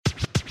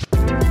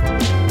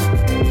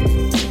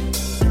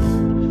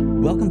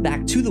welcome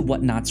back to the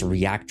Whatnauts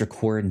Reactor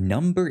Core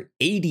number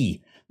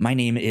 80. My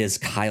name is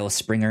Kyle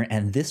Springer,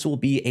 and this will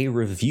be a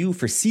review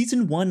for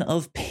Season 1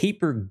 of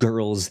Paper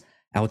Girls,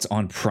 out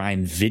on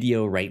Prime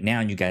Video right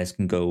now. You guys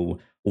can go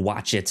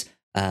watch it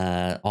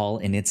all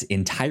in its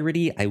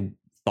entirety. I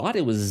thought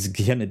it was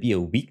going to be a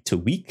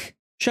week-to-week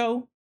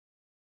show,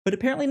 but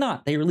apparently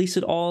not. They released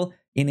it all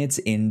in its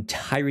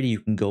entirety. You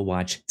can go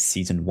watch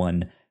Season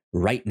 1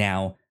 right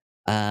now.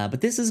 But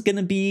this is going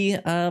to be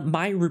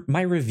my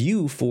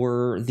review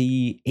for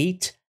the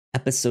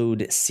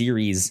 8-episode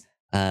series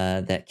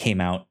that came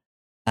out.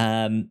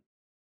 And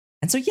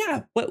so,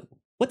 yeah, what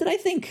did I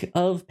think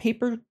of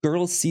Paper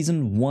Girls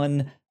Season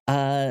 1?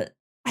 I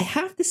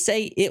have to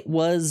say it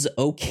was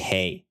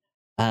okay.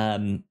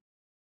 Didn't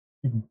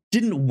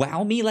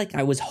wow me like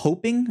I was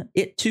hoping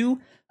it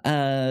to.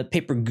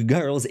 Paper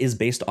Girls is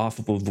based off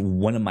of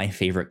one of my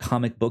favorite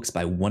comic books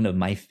by one of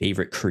my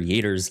favorite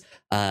creators.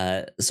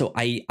 So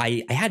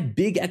I had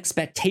big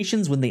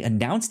expectations when they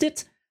announced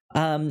it.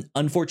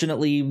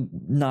 Unfortunately,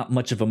 not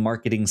much of a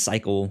marketing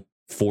cycle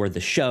for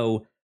the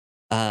show.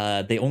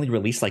 They only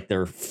released like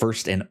their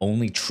first and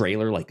only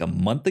trailer like a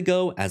month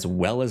ago, as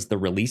well as the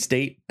release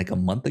date like a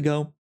month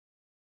ago.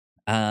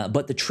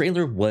 But the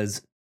trailer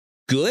was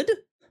good.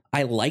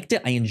 I liked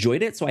it. I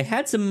enjoyed it. So I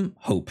had some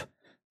hope.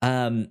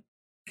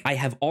 I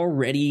have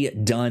already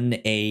done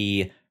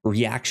a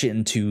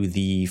reaction to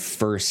the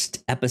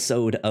first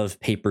episode of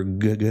Paper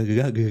Girls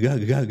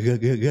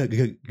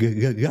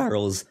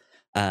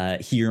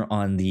here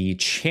on the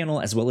channel,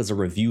 as well as a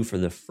review for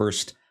the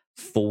first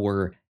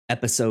 4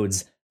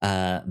 episodes.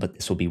 But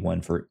this will be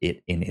one for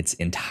it in its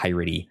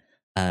entirety.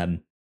 But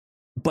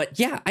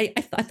yeah, I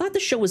thought the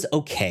show was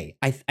okay.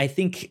 I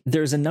think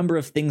there's a number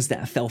of things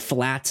that fell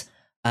flat,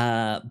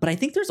 but I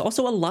think there's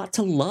also a lot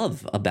to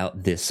love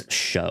about this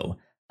show.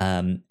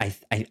 I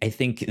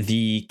think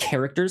the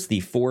characters,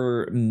 the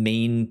 4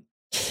 main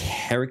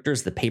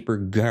characters, the Paper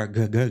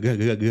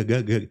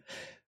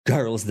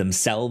Girls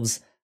themselves,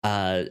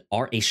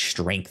 are a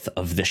strength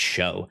of the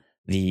show.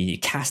 The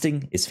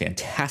casting is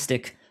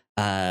fantastic.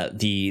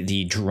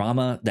 The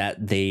drama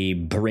that they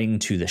bring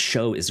to the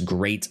show is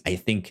great. I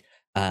think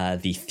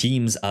the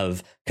themes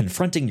of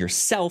confronting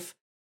yourself,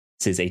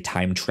 this is a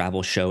time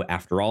travel show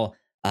after all,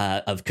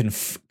 of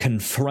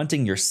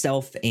confronting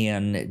yourself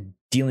and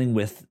dealing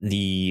with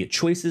the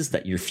choices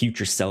that your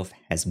future self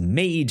has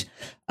made,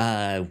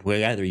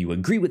 whether you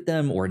agree with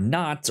them or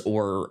not,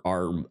 or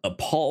are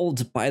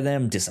appalled by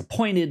them,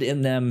 disappointed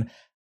in them,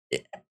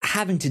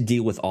 having to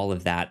deal with all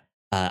of that,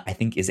 I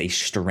think is a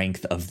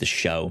strength of the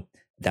show.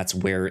 That's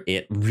where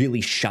it really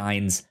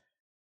shines.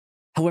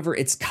 However,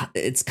 it's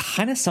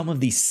kind of some of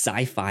the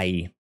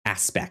sci-fi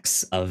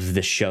aspects of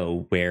the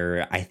show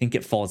where I think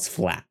it falls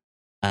flat.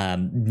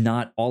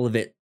 Not all of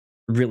it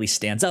really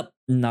stands up.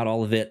 Not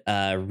all of it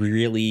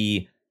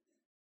really.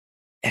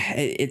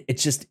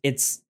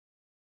 It's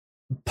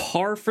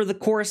par for the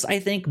course, I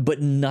think,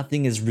 but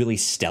nothing is really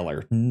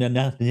stellar.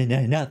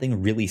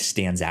 Nothing really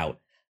stands out,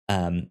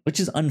 which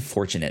is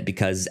unfortunate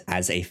because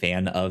as a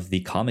fan of the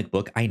comic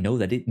book, I know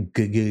that it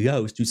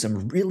goes to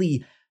some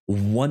really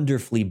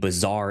wonderfully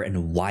bizarre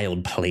and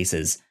wild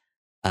places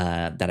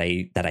that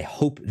I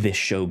hope this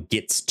show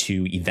gets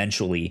to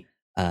eventually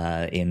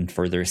in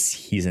further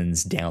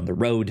seasons down the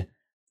road.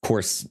 Of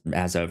course,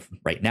 as of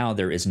right now,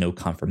 there is no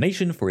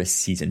confirmation for a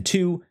season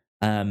 2.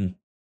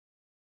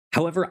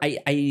 However,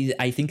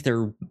 I think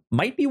there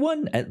might be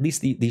one. At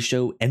least the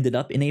show ended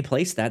up in a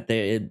place that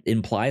it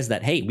implies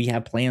that, hey, we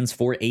have plans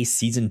for a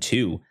season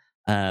 2.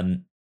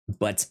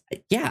 But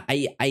yeah,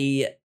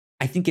 I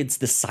think it's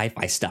the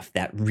sci-fi stuff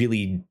that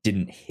really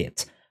didn't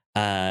hit.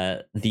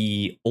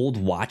 The Old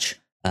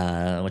Watch,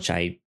 which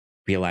I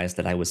realized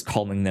that I was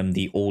calling them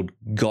the Old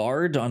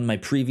Guard on my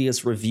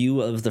previous review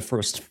of the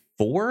first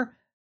 4.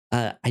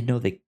 I know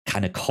they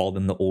kind of call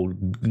them the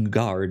Old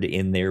Guard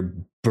in there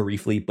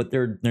briefly, but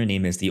their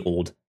name is the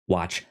Old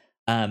Watch.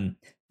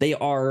 They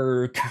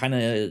are kind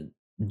of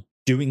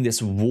doing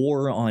this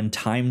war on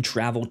time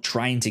travel,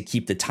 trying to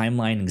keep the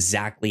timeline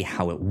exactly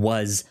how it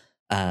was.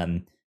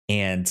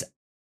 And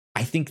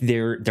I think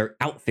their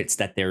outfits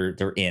that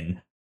they're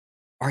in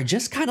are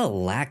just kind of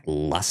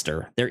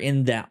lackluster. They're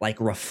in that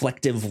like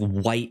reflective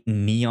white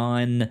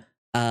neon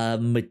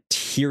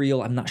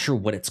material. I'm not sure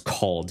what it's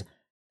called.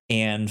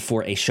 And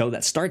for a show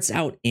that starts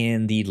out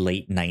in the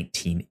late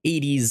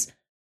 1980s,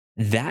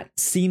 that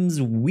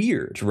seems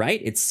weird, right?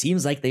 It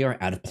seems like they are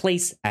out of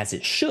place, as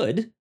it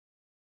should.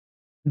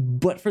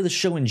 But for the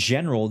show in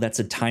general, that's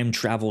a time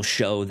travel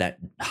show that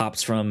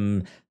hops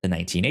from the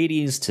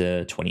 1980s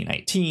to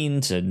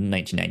 2019 to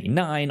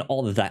 1999,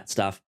 all of that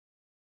stuff.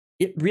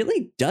 It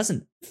really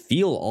doesn't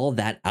feel all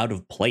that out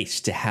of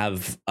place to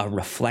have a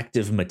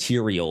reflective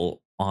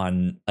material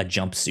on a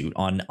jumpsuit,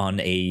 on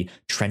a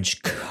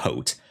trench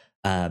coat.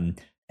 And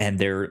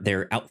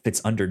their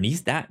outfits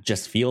underneath that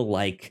just feel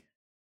like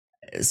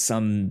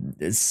some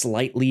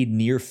slightly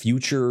near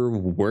future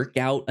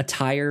workout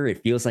attire.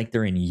 It feels like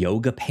they're in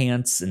yoga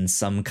pants and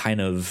some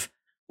kind of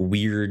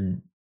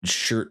weird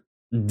shirt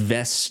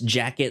vest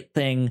jacket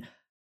thing.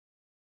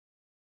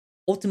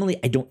 ultimately,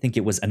 I don't think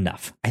it was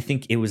enough. I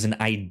think it was an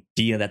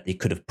idea that they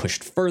could have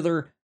pushed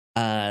further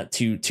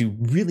to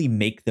really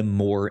make them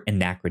more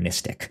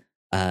anachronistic.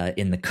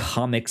 In the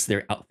comics,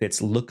 their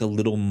outfits look a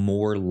little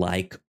more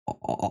like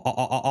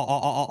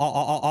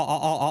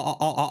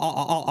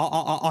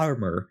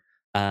armor,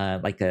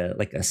 like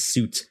a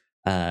suit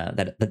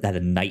that a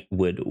knight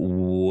would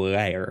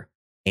wear,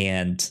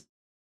 and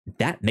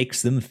that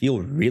makes them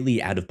feel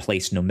really out of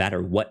place, no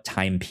matter what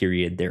time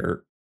period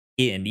they're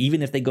in.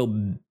 Even if they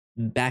go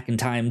back in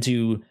time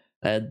to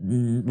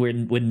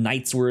when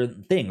knights were a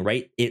thing,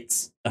 right?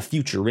 It's a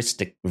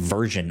futuristic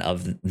version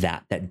of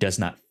that does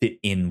not fit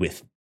in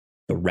with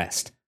the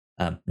rest.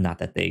 Not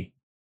that they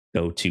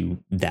go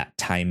to that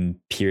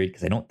time period,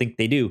 because I don't think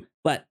they do,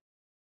 but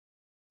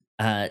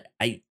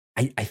I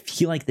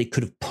feel like they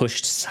could have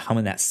pushed some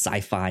of that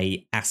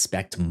sci-fi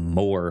aspect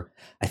more.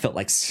 I felt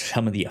like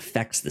some of the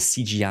effects, the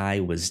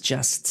CGI was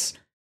just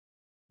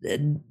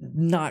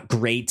not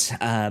great.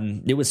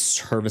 It was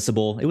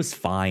serviceable. It was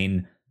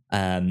fine.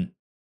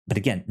 But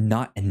again,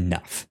 not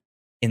enough.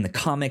 In the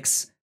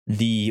comics,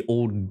 the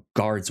old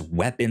guard's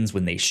weapons,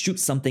 when they shoot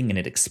something and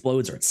it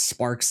explodes or it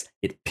sparks,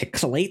 it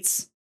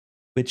pixelates,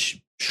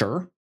 which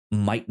sure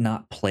might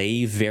not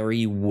play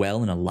very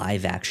well in a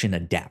live action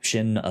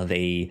adaptation of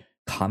a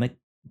comic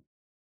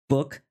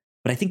book,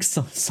 but I think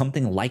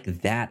something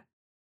like that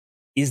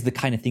is the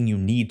kind of thing you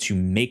need to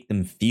make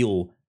them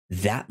feel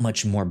that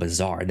much more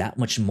bizarre, that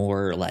much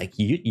more like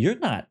you're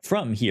not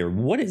from here.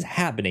 What is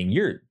happening?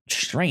 You're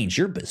strange.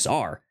 You're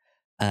bizarre.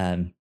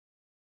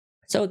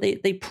 So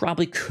they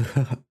probably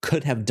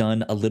could have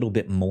done a little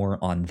bit more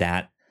on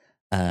that.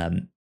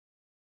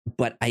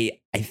 But I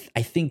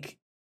think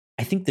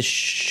the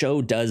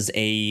show does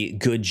a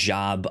good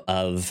job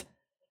of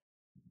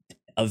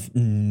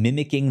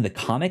mimicking the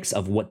comics,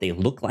 of what they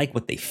look like,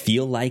 what they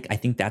feel like. I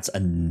think that's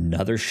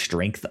another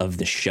strength of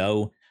the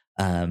show.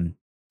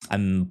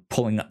 I'm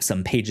pulling up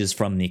some pages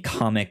from the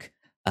comic,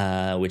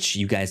 which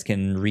you guys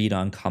can read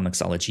on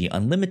Comixology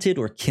Unlimited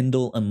or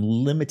Kindle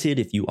Unlimited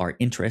if you are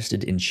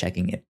interested in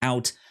checking it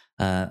out.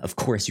 Of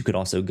course, you could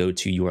also go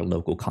to your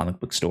local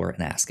comic book store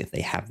and ask if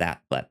they have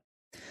that. But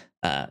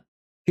here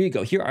you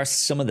go. Here are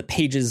some of the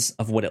pages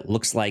of what it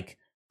looks like.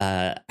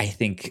 I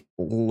think,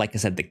 like I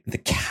said, the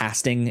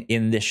casting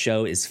in this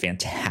show is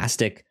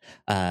fantastic.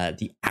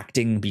 The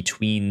acting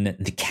between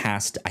the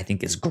cast, I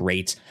think, is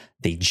great.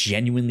 They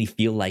genuinely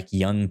feel like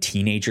young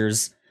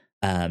teenagers.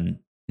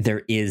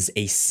 There is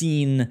a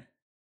scene,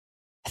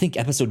 I think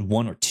episode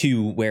 1 or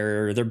 2,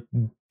 where they're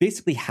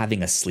basically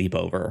having a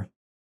sleepover.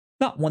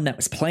 Not one that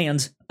was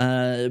planned,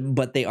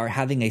 but they are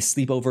having a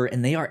sleepover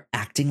and they are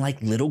acting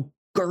like little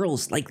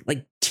girls, like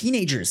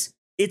teenagers.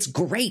 It's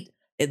great.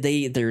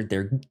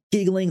 They're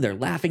giggling, they're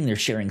laughing, they're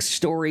sharing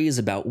stories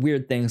about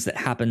weird things that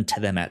happened to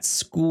them at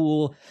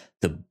school,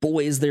 the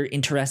boys they're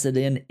interested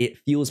in. It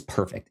feels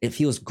perfect. It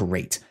feels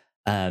great.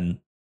 I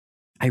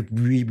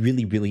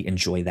really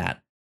enjoy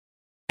that.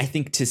 I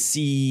think to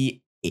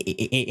see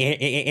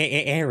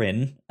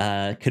Erin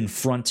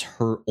confront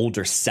her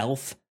older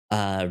self,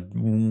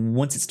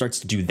 once it starts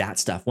to do that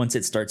stuff, once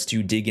it starts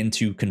to dig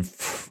into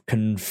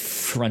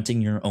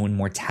confronting your own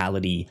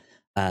mortality,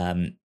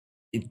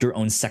 your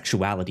own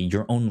sexuality,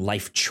 your own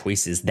life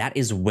choices, that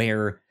is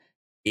where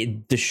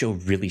the show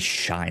really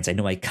shines. I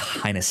know I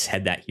kind of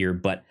said that here,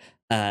 but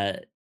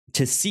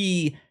to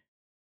see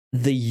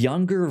the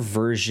younger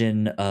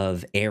version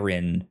of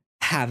Erin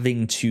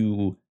having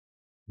to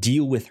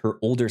deal with her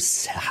older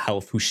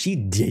self, who she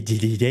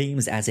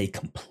deems as a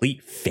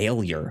complete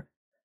failure,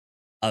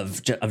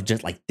 of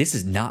just like, this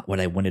is not what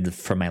I wanted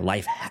for my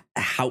life.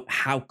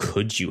 How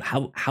could you?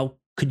 How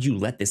could you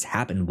let this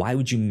happen? Why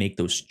would you make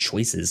those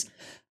choices?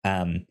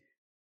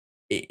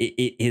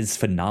 It is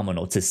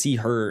phenomenal to see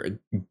her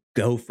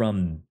go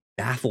from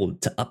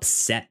baffled to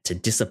upset to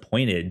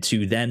disappointed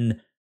to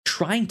then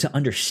trying to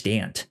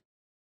understand.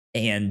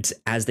 And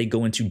as they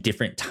go into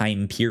different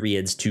time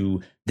periods,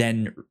 to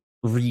then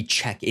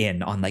recheck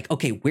in on like,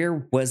 okay,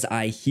 where was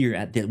I here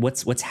at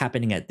what's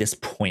happening at this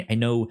point? I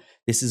know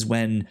this is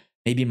when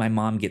maybe my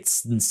mom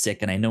gets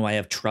sick, and I know I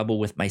have trouble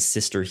with my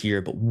sister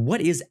here, but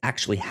what is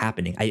actually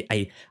happening?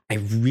 I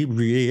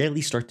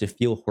really start to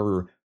feel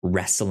her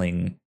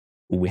wrestling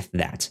with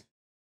that.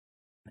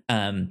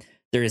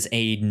 There is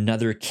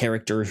another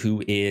character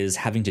who is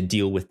having to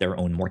deal with their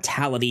own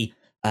mortality.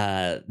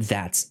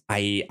 That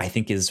I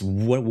think is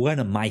one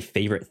of my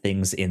favorite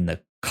things in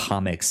the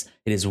comics.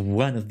 It is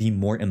one of the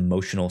more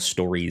emotional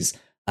stories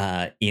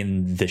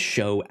in the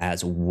show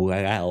as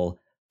well.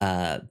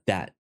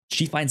 That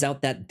she finds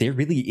out that there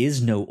really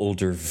is no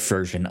older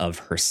version of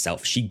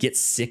herself. She gets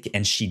sick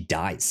and she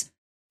dies.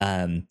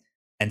 And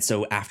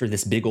so after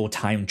this big old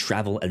time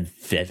travel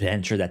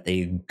adventure that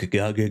they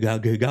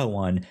go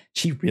on,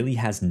 she really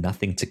has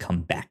nothing to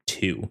come back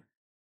to.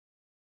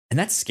 And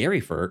that's scary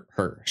for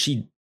her.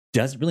 She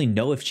doesn't really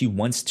know if she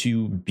wants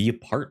to be a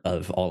part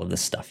of all of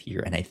this stuff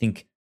here. And I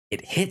think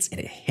it hits, and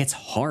it hits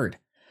hard.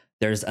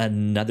 There's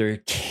another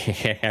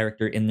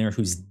character in there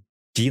who's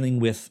dealing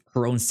with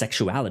her own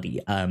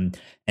sexuality, and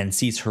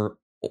sees her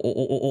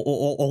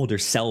older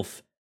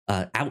self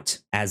out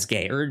as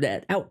gay, or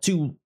out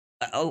to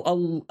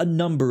a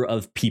number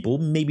of people,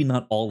 maybe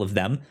not all of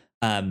them.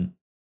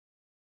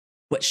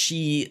 But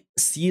she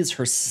sees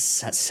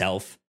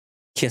herself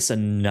kiss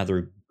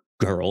another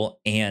girl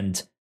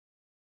and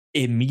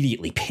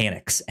immediately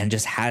panics and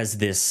just has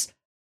this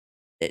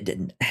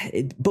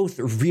both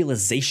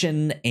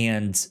realization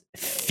and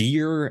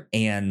fear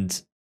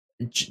and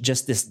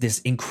just this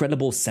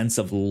incredible sense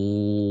of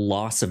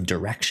loss of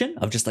direction,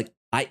 of just like,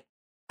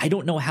 I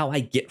don't know how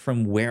I get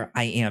from where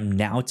I am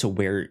now to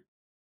where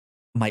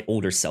my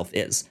older self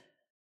is.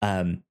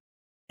 And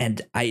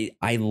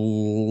I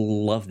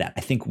love that.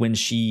 I think when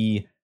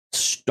she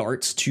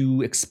starts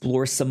to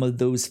explore some of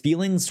those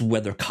feelings,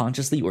 whether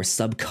consciously or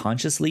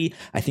subconsciously,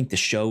 I think the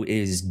show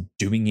is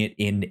doing it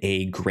in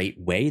a great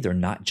way. They're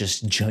not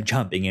just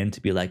jumping in to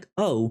be like,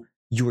 oh,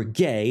 you're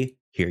gay,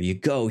 here you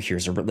go,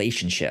 here's a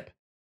relationship.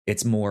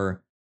 It's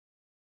more,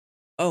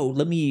 oh,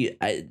 let me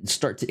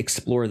start to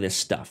explore this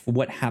stuff.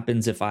 What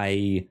happens if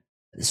I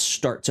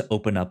start to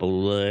open up a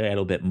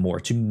little bit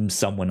more to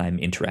someone I'm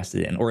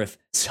interested in? Or if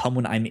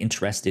someone I'm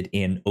interested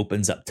in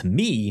opens up to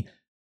me,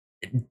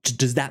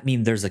 does that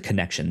mean there's a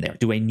connection there?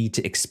 Do I need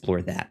to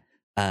explore that?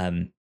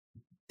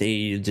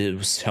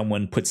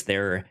 Someone puts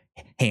their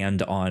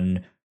hand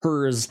on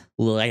hers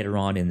later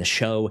on in the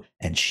show,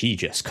 and she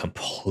just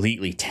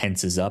completely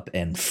tenses up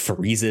and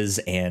freezes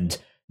and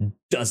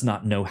does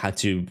not know how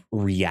to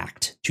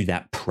react to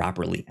that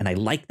properly. And I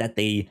like that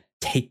they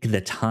take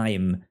the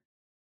time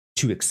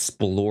to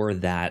explore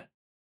that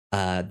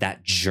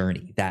that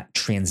journey, that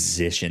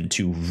transition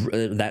to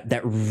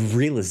that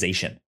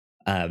realization,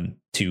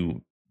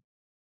 to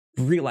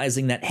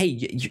realizing that, hey,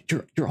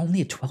 you're only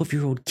a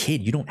 12-year-old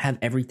kid. You don't have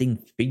everything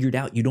figured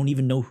out. You don't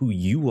even know who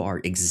you are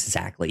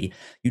exactly.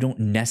 You don't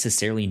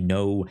necessarily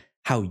know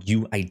how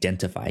you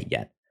identify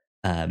yet.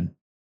 And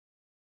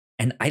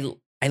I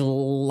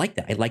like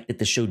that. I like that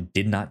the show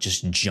did not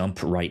just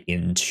jump right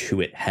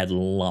into it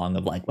headlong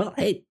of like, well,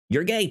 hey,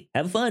 you're gay,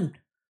 have fun.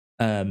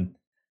 So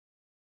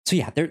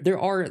yeah, there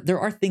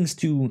are things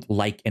to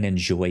like and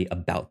enjoy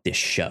about this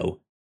show.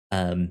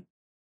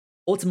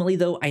 Ultimately,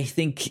 though, I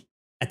think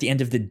at the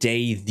end of the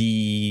day,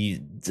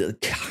 the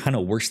kind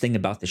of worst thing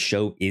about the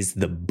show is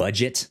the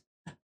budget.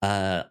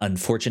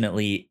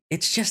 Unfortunately,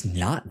 it's just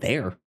not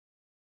there.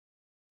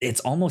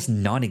 It's almost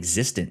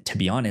non-existent, to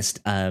be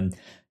honest.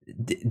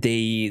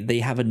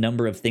 They have a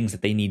number of things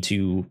that they need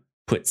to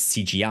put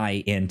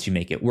CGI in to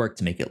make it work,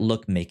 to make it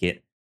look the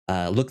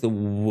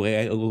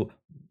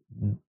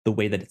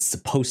way that it's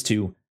supposed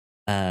to.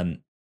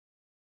 And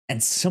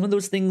some of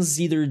those things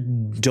either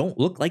don't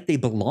look like they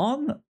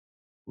belong,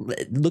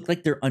 look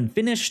like they're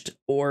unfinished,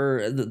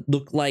 or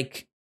look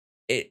like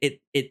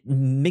it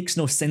makes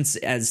no sense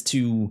as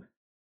to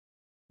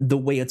the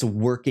way it's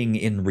working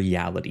in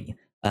reality.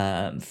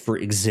 For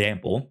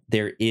example,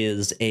 there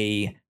is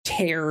a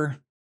tear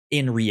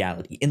in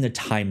reality in the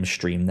time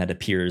stream that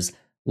appears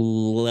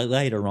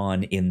later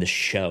on in the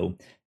show,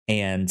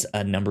 and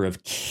a number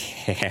of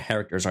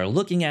characters are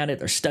looking at it,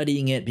 they're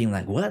studying it, being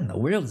like, what in the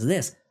world is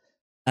this?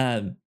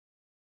 And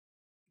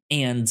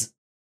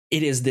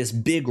it is this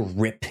big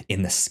rip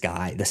in the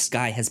sky. The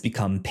sky has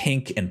become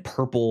pink and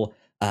purple.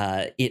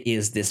 It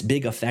is this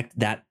big effect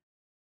that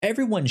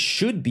everyone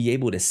should be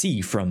able to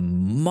see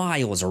from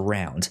miles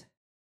around.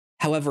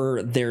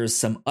 However, there's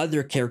some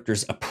other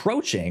characters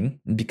approaching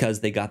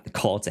because they got the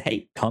call to,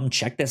 hey, come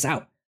check this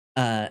out.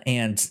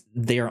 And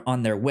they're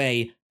on their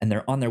way, and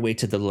they're on their way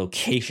to the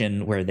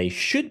location where they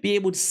should be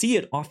able to see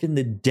it off in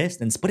the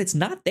distance, but it's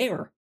not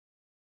there.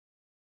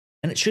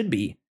 And it should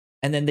be.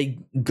 And then they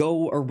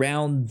go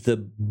around the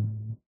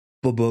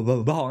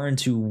barn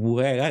to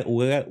where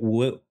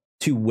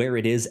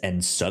it is,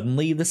 and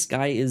suddenly the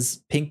sky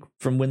is pink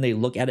from when they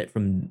look at it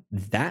from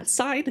that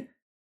side.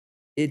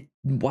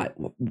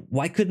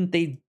 Why couldn't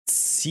they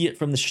see it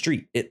from the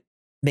street? It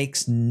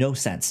makes no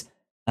sense.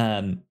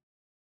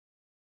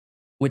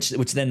 Which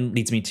then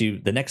leads me to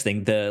the next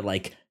thing, the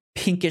like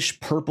pinkish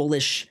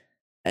purplish,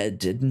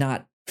 did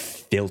not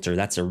filter.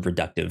 That's a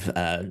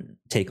reductive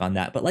take on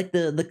that. But like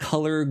the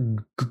color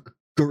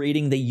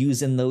grading they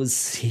use in those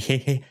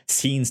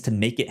scenes to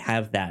make it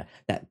have that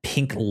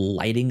pink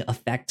lighting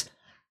effect,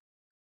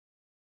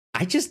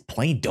 I just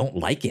plain don't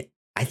like it.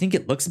 I think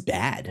it looks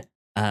bad.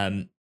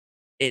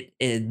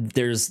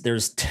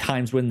 There's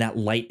times when that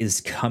light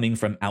is coming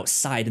from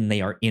outside and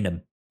they are in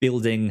a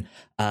building,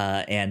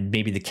 and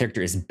maybe the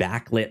character is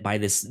backlit by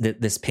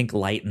this pink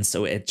light, and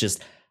so it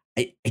just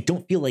I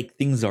don't feel like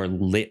things are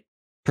lit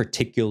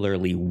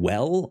particularly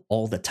well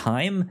all the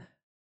time.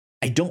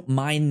 I don't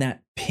mind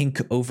that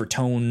pink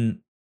overtone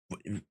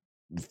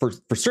for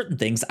certain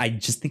things. I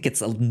just think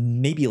it's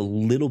maybe a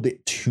little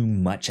bit too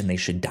much, and they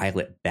should dial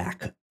it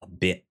back a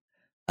bit.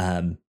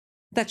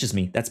 That's just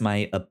me. That's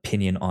my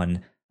opinion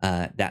on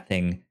that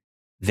thing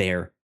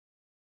there.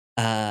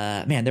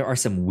 Man, there are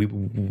some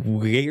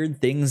weird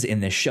things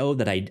in the show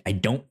that I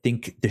don't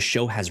think the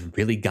show has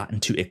really gotten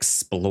to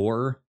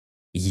explore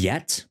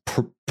yet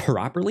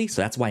properly.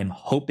 So that's why I'm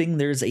hoping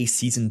there's a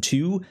season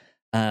 2.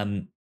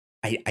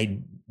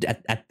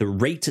 at the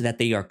rate that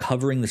they are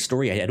covering the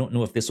story, I don't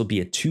know if this will be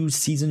a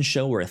 2-season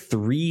show or a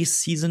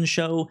 3-season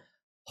show.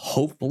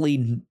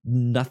 Hopefully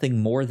nothing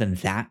more than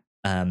that.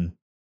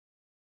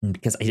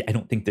 Because I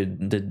don't think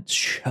the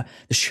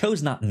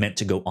show's not meant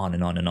to go on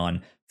and on and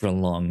on for a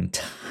long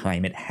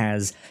time. It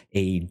has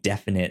a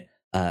definite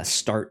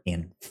start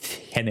and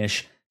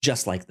finish,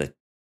 just like the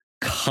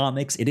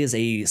comics. It is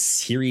a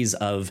series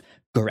of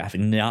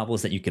graphic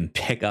novels that you can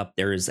pick up.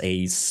 There is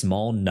a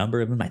small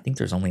number of them. I think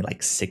there's only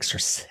like 6 or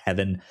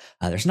 7.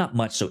 There's not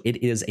much, so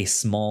it is a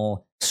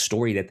small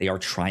story that they are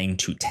trying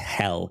to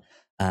tell.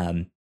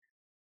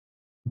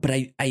 But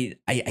I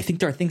think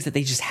there are things that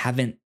they just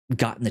haven't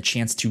gotten the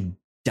chance to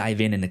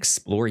dive in and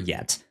explore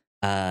yet.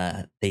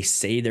 They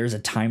say there's a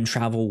time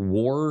travel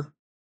war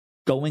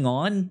going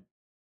on.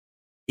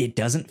 It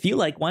doesn't feel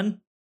like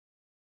one.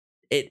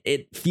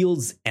 It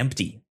feels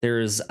empty.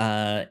 There's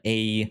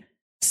a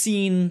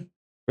scene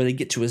where they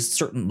get to a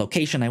certain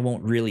location. I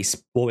won't really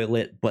spoil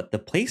it, but the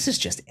place is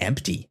just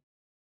empty.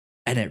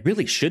 And it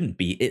really shouldn't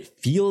be. It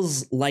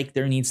feels like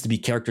there needs to be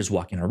characters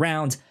walking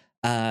around,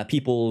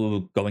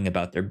 people going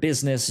about their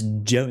business,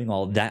 doing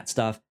all that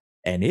stuff.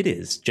 And it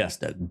is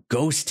just a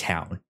ghost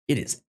town. It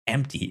is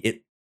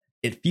empty.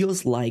 It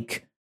feels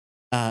like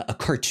a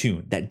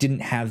cartoon that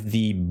didn't have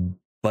the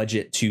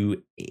budget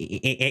to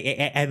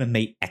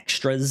animate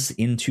extras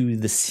into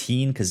the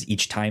scene, because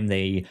each time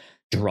they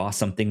draw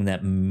something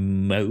that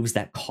moves,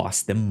 that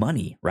costs them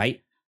money,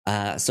 right?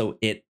 So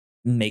it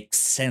makes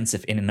sense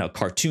if in a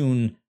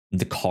cartoon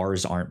the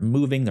cars aren't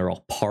moving, they're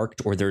all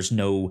parked, or there's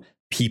no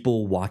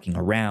people walking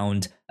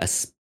around,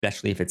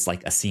 especially if it's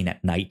like a scene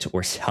at night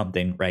or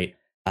something, right?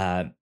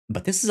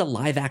 But this is a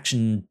live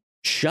action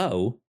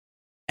show,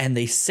 and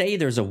they say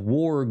there's a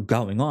war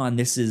going on.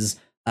 This is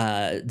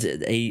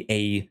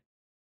a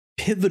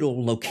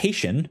pivotal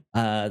location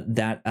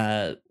that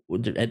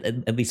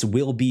at least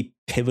will be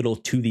pivotal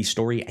to the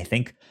story, I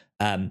think.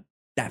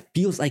 That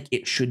feels like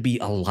it should be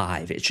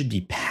alive. It should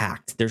be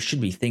packed. There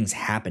should be things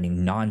happening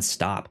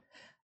nonstop.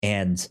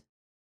 And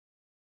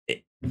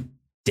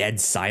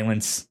dead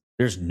silence.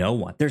 There's no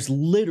one. There's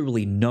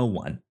literally no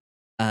one.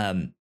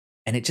 And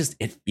it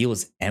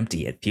feels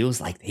empty. It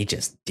feels like they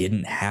just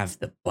didn't have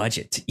the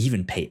budget to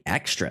even pay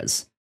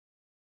extras.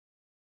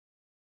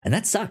 And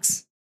that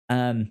sucks.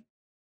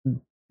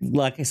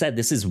 Like I said,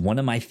 this is one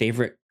of my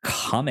favorite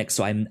comics,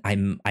 so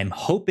I'm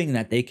hoping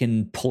that they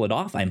can pull it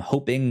off. I'm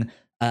hoping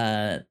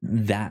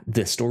that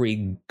the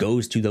story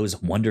goes to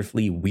those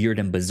wonderfully weird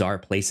and bizarre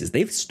places.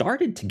 They've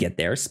started to get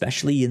there,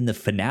 especially in the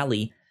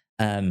finale.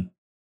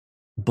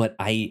 But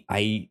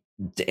I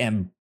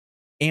am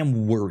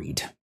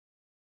worried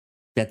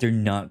that they're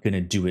not going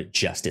to do it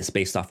justice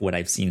based off what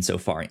I've seen so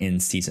far in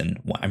season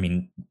 1. I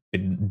mean,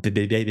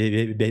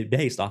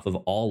 based off of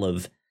all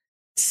of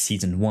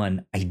season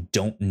 1, I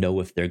don't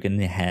know if they're going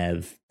to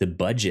have the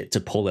budget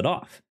to pull it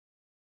off.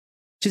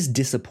 Just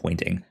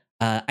disappointing.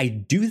 I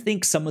do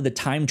think some of the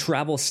time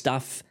travel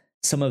stuff,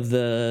 some of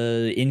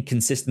the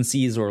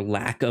inconsistencies or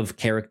lack of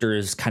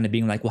characters kind of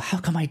being like, well, how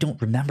come I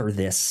don't remember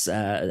this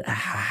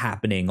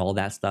happening, all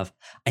that stuff.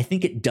 I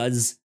think it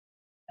does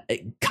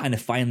kind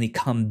of finally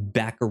come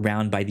back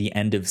around by the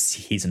end of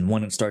season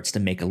 1. It starts to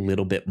make a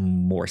little bit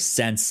more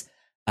sense.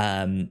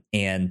 And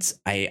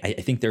I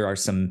think there are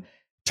some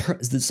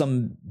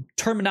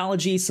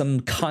terminology, some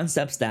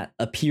concepts that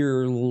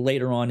appear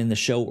later on in the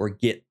show or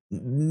get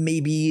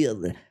maybe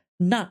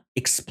not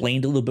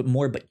explained a little bit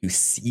more, but you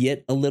see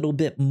it a little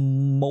bit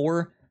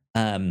more,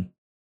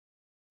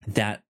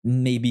 that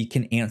maybe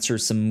can answer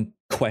some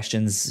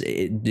questions,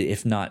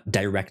 if not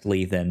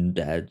directly, then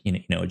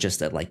just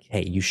that, like,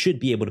 hey, you should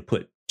be able to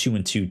put 2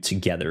 and 2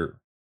 together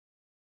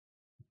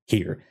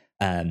here.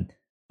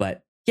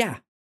 But yeah,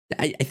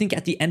 I think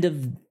at the end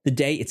of the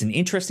day, it's an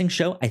interesting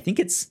show. I think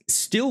it's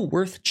still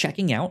worth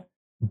checking out,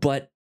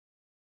 but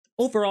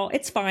overall,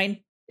 it's fine.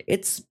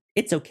 It's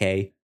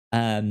okay.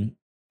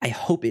 I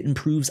hope it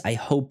improves. I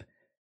hope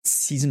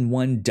season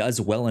 1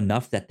 does well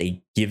enough that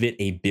they give it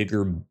a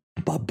bigger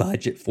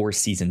budget for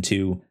season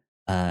 2,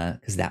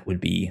 because that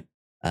would be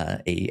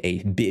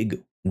a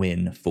big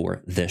win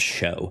for the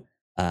show.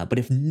 But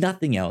if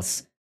nothing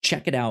else,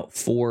 check it out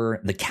for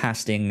the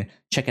casting.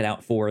 Check it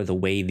out for the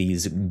way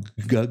these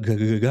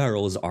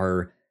girls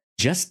are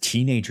just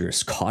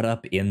teenagers caught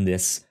up in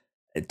this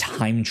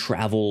time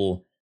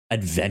travel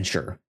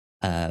adventure.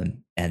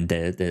 And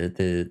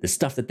the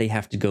stuff that they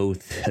have to go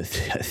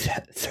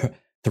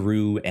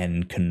through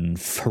and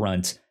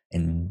confront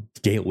and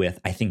deal with,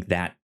 I think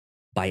that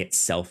by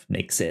itself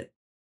makes it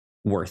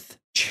worth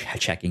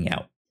checking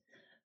out.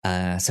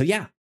 So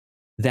yeah,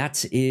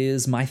 that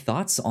is my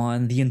thoughts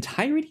on the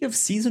entirety of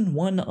season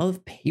 1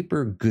 of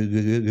Paper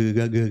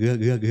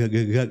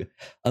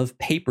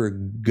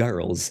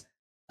Girls.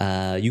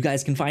 You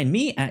guys can find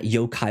me at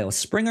Yo Kyle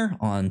Springer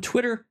on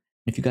Twitter.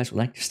 If you guys would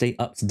like to stay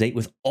up to date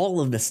with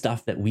all of the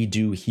stuff that we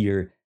do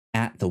here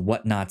at The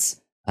Whatnauts,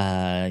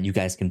 you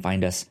guys can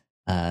find us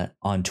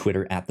on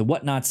Twitter at The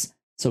Whatnauts.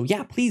 So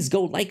yeah, please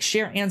go like,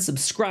 share, and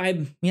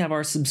subscribe. We have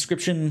our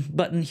subscription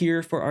button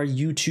here for our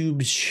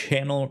YouTube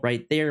channel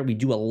right there. We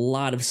do a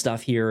lot of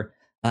stuff here.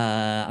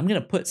 I'm gonna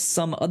put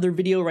some other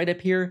video right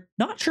up here.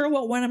 Not sure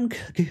what one I'm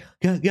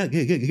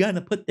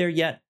gonna put there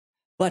yet,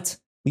 but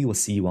we will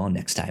see you all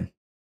next time.